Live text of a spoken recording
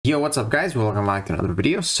Yo, what's up guys? Welcome back to another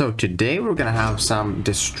video. So today we're gonna have some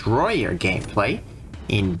destroyer gameplay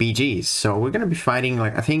in BGs. So we're gonna be fighting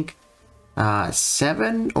like I think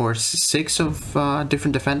 7 or 6 of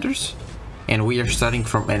different defenders, and we are starting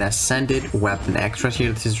from an ascended weapon X right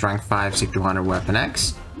here. This is rank 5 6200 weapon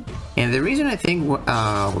X, and the reason I think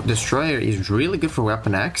destroyer is really good for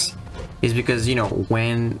weapon X is because, you know,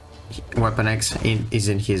 when weapon X is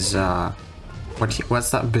in his what's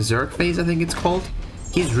that berserk phase, I think it's called.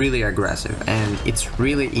 He's really aggressive, and it's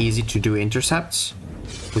really easy to do intercepts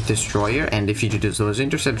with destroyer. And if you do those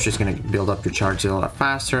intercepts, you're just gonna build up your charge a lot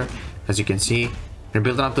faster. As you can see, you're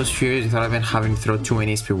building up those furies without even having to throw too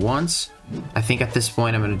many SP once. I think at this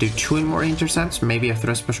point I'm gonna do 2 more intercepts. Maybe I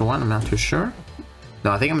throw a special one, I'm not too sure.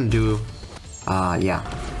 No, I think I'm gonna do yeah,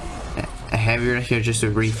 a heavier here just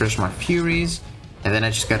to refresh my furies, and then I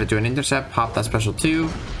just gotta do an intercept, pop that special 2,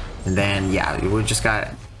 and then yeah, we just got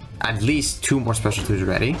at least 2 more special 2s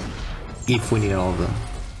ready if we need all of them.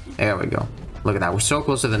 There we go. Look at that, we're so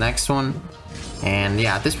close to the next one. And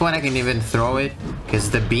yeah, at this point I can even throw it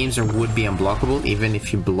because the beams would be unblockable even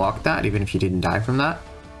if you block that, even if you didn't die from that.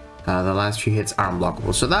 The last few hits are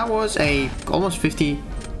unblockable. So that was a almost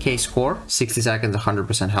 50k score, 60 seconds,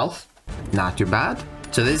 100% health. Not too bad.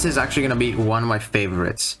 So this is actually gonna be one of my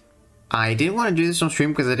favorites. I didn't want to do this on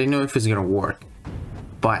stream because I didn't know if it's gonna work.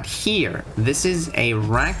 But here, this is a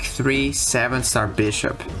rank 3 7-star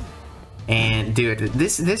bishop, and dude,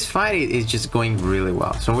 this fight is just going really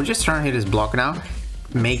well. So we're just trying to hit his block now,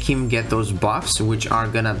 make him get those buffs, which are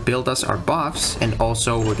gonna build us our buffs, and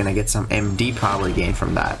also we're gonna get some MD power gain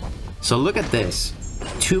from that. So look at this,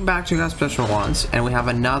 2 back-to-back special ones, and we have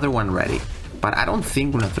another one ready. But I don't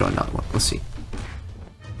think we're gonna throw another one. Let's see.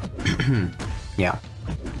 Yeah,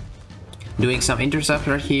 doing some intercept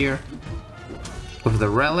right here with the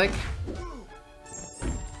relic,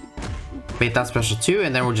 bait that special 2,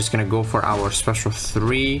 and then we're just gonna go for our special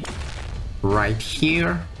 3 right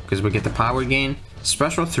here because we get the power gain.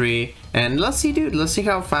 Special 3, and let's see, dude, let's see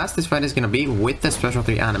how fast this fight is gonna be with the special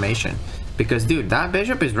 3 animation, because dude, that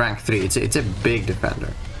bishop is rank 3. It's a big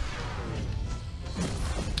defender.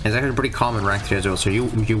 It's actually pretty common rank 3 as well, so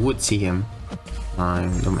you would see him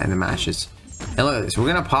in the matches. And look at this, we're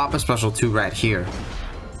gonna pop a special 2 right here.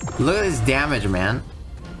 Look at this damage, man.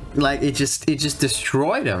 Like it just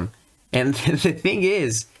destroyed him. And the thing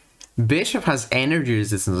is, bishop has energy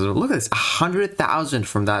resistance. Look at this, 100,000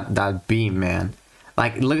 from that beam, man.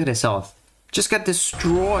 Like look at his health, just got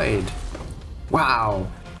destroyed. Wow.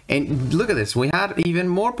 And look at this, we had even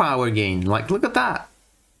more power gain. Like look at that,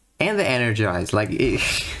 and the energized. Like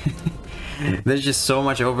there's just so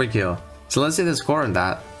much overkill. So let's see the score on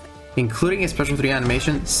that, including a special 3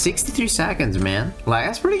 animation. 63 seconds, man. Like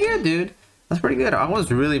that's pretty good, dude. That's pretty good. I was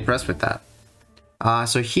really impressed with that.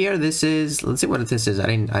 So here, this is, let's see what this is. I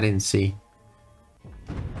didn't see.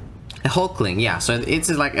 A Hulkling, yeah. So it's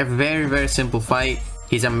like a very simple fight.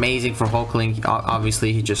 He's amazing for Hulkling.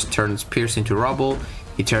 Obviously he just turns Pierce into rubble,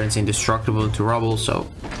 he turns Indestructible into rubble, so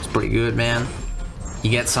it's pretty good, man.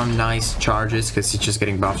 You get some nice charges because he's just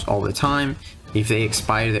getting buffs all the time. If they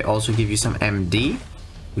expire, they also give you some MD,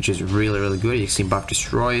 which is really good. You see buff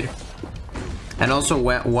destroyed. And also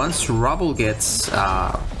once rubble gets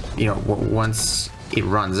you know, once it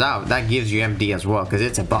runs out, that gives you MD as well because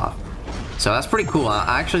it's a buff. So that's pretty cool.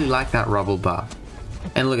 I actually like that rubble buff.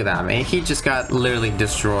 And look at that, man, he just got literally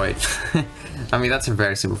destroyed. I mean, that's a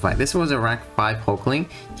very simple fight. This was a rank 5 Hulkling.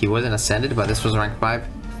 He wasn't ascended, but this was rank 5.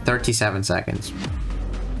 37 seconds.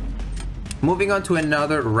 Moving on to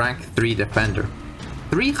another rank 3 defender.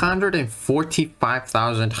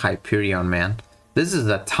 345,000 Hyperion, man. This is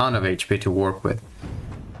a ton of HP to work with.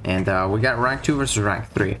 And we got rank 2 versus rank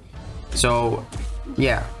 3. So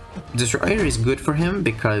yeah, destroyer is good for him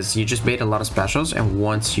because you just bait a lot of specials, and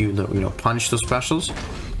once you punish those specials,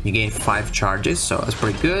 you gain 5 charges. So that's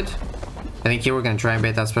pretty good. I think here we're gonna try and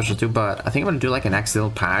bait that special too, but I think I'm gonna do like an accidental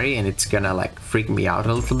parry, and it's gonna like freak me out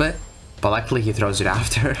a little bit. But luckily he throws it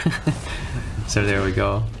after. So there we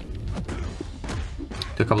go.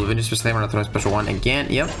 Do a couple of intercepts. Then we're gonna throw a special 1 again.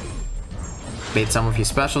 Yep. Bait some of his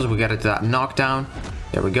specials. We got it to that knockdown.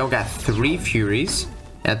 There we go. Got 3 furies.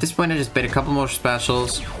 And at this point I just bait a couple more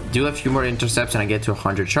specials, do a few more intercepts, and I get to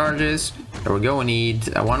 100 charges. There we go. We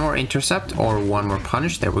need 1 more intercept or 1 more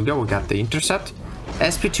punish. There we go. We got the intercept.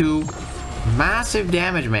 SP2. Massive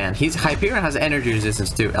damage, man. His Hyperion has energy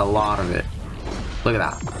resistance too. A lot of it. Look at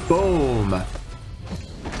that. Boom.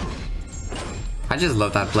 I just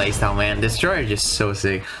love that playstyle, man. Destroyer is just so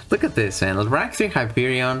sick. Look at this, man. Rank 3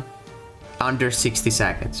 Hyperion under 60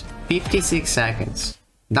 seconds. 56 seconds.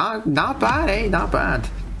 Not bad, eh? Not bad.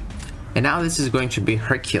 And now this is going to be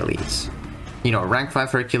Hercules. you know, rank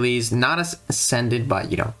 5 Hercules, not as ascended,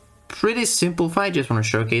 but, you know, pretty simplified. Just want to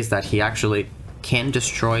showcase that he actually can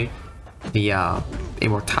destroy the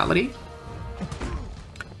immortality.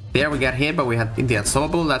 There we got hit, but we had the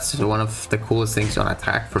unstoppable. That's one of the coolest things on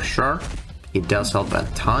attack for sure. It does help a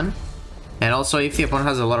ton. And also, if the opponent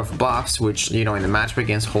has a lot of buffs, which, you know, in the match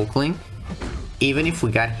against Hulkling, even if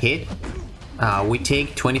we got hit, we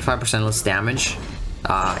take 25% less damage.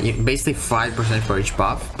 Basically 5% for each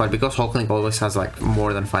buff. But because Hulkling always has like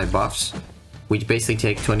more than 5 buffs, we basically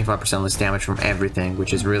take 25% less damage from everything,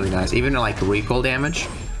 which is really nice. Even like recoil damage,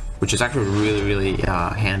 which is actually really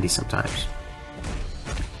handy sometimes.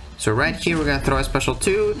 So right here, we're gonna throw a special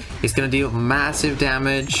 2. It's gonna deal massive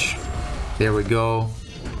damage. There we go.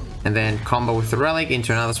 And then combo with the relic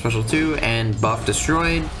into another special 2 and buff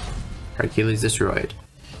destroyed. Hercules destroyed.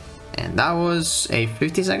 And that was a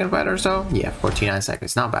 50-second fight or so. Yeah, 49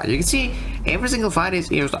 seconds, not bad. You can see every single fight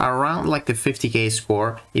is around like the 50k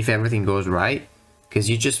score if everything goes right, because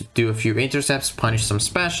you just do a few intercepts, punish some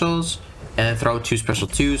specials, and then throw 2 special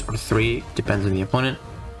 2s or 3, depends on the opponent.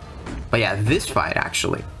 But yeah, this fight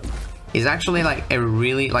actually is actually like a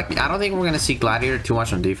really, like, I don't think we're gonna see Gladiator too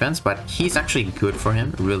much on defense, but he's actually good for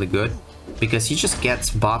him, really good, because he just gets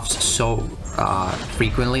buffs so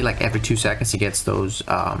frequently. Like every 2 seconds he gets those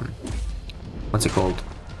what's it called,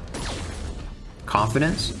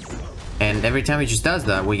 confidence, and every time he just does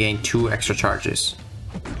that, we gain 2 extra charges.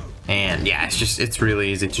 And yeah, it's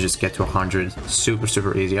really easy to just get to 100.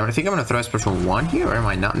 Super easy. I think I'm gonna throw a special 1 here, or am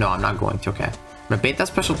I not? No, I'm not going to. Okay, I'm gonna bait that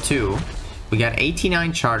special 2. We got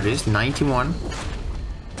 89 charges, 91.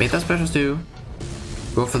 Bait that special 2.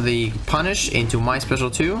 Go for the punish into my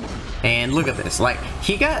special 2. And look at this. Like,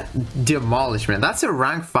 he got demolished, man. That's a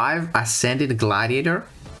rank 5 Ascended Gladiator.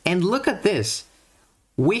 And look at this.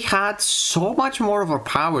 We had so much more of a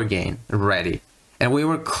power gain ready. And we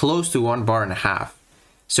were close to 1.5 bars.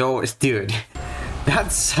 So, dude,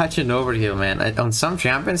 that's such an overkill, man. On some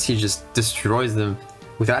champions, he just destroys them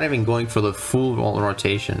without even going for the full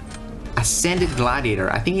rotation. Ascended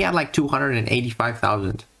Gladiator, I think he had like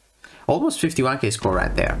 285,000, almost 51k score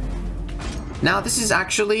right there. Now this is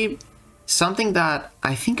actually something that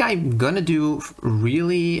I think I'm gonna do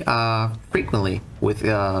really frequently with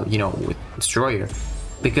you know, with Destroyer,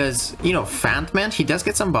 because, you know, Fantman, he does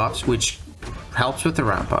get some buffs which helps with the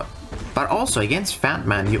ramp up, but also against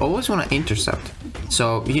Fantman you always want to intercept.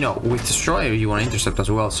 So, you know, with Destroyer you want to intercept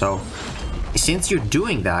as well. So since you're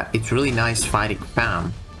doing that, it's really nice fighting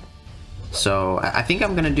Fam. So I think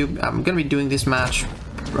I'm gonna be doing this match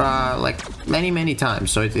like many times.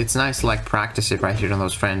 So it's nice to like practice it right here on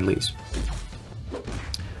those friendlies.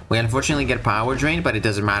 We unfortunately get power drained, but it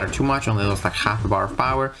doesn't matter too much. Only lost like half a bar of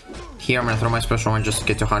power. Here I'm gonna throw my special 1 just to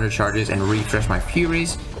get to 100 charges and refresh my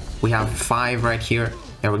Furies. We have 5 right here.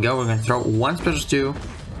 There we go. We're gonna throw 1 special 2,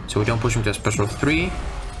 so we don't push him to a special 3.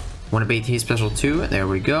 Want to bait his special 2. There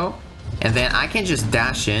we go. And then I can just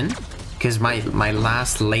dash in, because my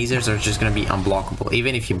last lasers are just gonna be unblockable,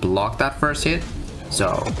 even if you block that first hit.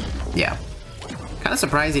 So yeah, kind of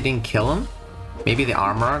surprised he didn't kill him. Maybe the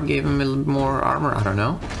armor gave him a little more armor, I don't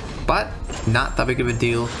know, but not that big of a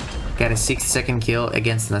deal. Got a 60-second kill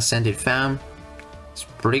against an Ascended Fam. It's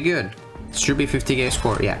pretty good. Should be 50k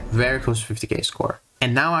score. Yeah, very close to 50k score.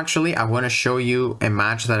 And now actually I want to show you a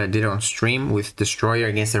match that I did on stream with Destroyer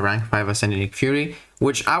against the rank 5 Ascended Nick Fury,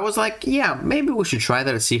 which I was like, yeah, maybe we should try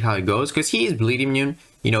that and see how it goes, because he is bleed immune.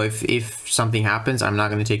 You know, if something happens, I'm not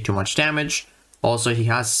going to take too much damage. Also, he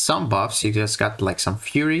has some buffs. He just got like some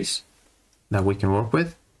Furies that we can work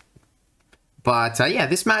with. But yeah,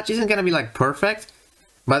 this match isn't going to be like perfect,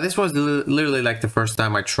 but this was literally like the first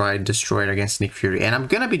time I tried Destroyer against Nick Fury, and I'm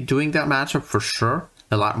going to be doing that matchup for sure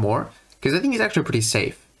a lot more, because I think he's actually pretty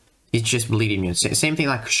safe. He's just bleed immune. Same thing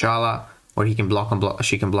like Shala, where he can block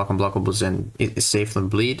she can block unblockables and is safe from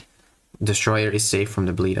bleed. Destroyer is safe from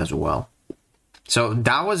the bleed as well. So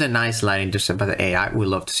that was a nice line intercept by the AI. We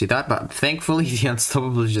love to see that, but thankfully the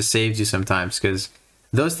unstoppable just saves you sometimes, because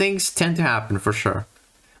those things tend to happen for sure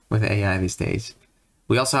with AI these days.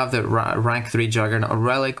 We also have the rank 3 Juggernaut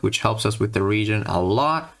relic, which helps us with the region a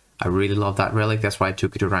lot. I really love that relic. That's why I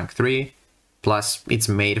took it to rank 3. Plus, it's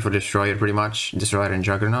made for Destroyer pretty much. Destroyer and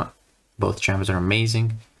Juggernaut. Both champions are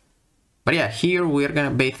amazing. But yeah, here we're going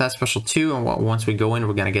to bait that special 2. And once we go in,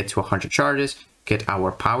 we're going to get to 100 charges. Get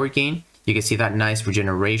our power gain. You can see that nice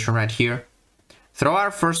regeneration right here. Throw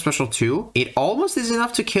our first special 2. It almost is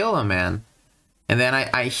enough to kill him, man. And then I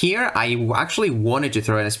actually wanted to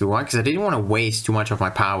throw an SP1 because I didn't want to waste too much of my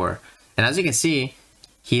power. And as you can see,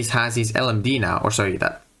 he has his LMD now. Or sorry,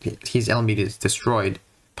 his LMD is destroyed.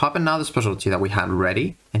 Pop another special 2 that we had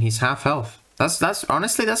ready. And he's half health. That's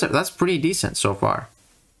honestly, that's pretty decent so far.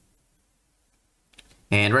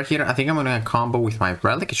 And right here, I think I'm gonna combo with my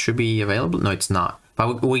relic. It should be available. No, it's not.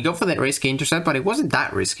 But we go for that risky intercept, but it wasn't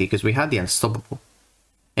that risky because we had the unstoppable.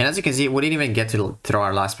 And as you can see, we didn't even get to throw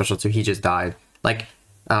our last special 2. He just died. Like,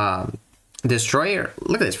 Destroyer,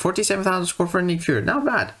 look at this, 47,000 score for Nick Fury, not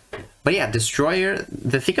bad. But yeah, Destroyer,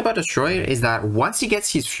 the thing about Destroyer is that once he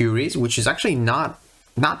gets his Furies, which is actually not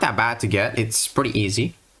that bad to get, it's pretty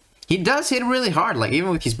easy. He does hit really hard, like even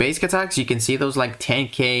with his basic attacks, you can see those like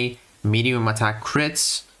 10k medium attack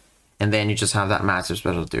crits, and then you just have that massive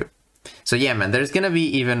special too. So yeah, man, there's gonna be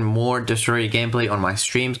even more Destroyer gameplay on my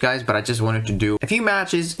streams, guys, but I just wanted to do a few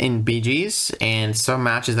matches in BGs and some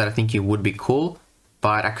matches that I think it would be cool,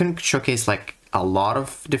 but I couldn't showcase like a lot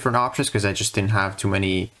of different options because I just didn't have too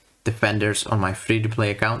many defenders on my free-to-play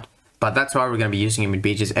account. But that's why we're gonna be using him in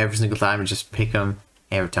BGs every single time and just pick him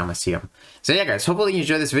every time I see him. So yeah, guys, hopefully you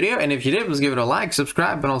enjoyed this video, and if you did, please give it a like,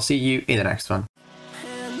 subscribe, and I'll see you in the next one.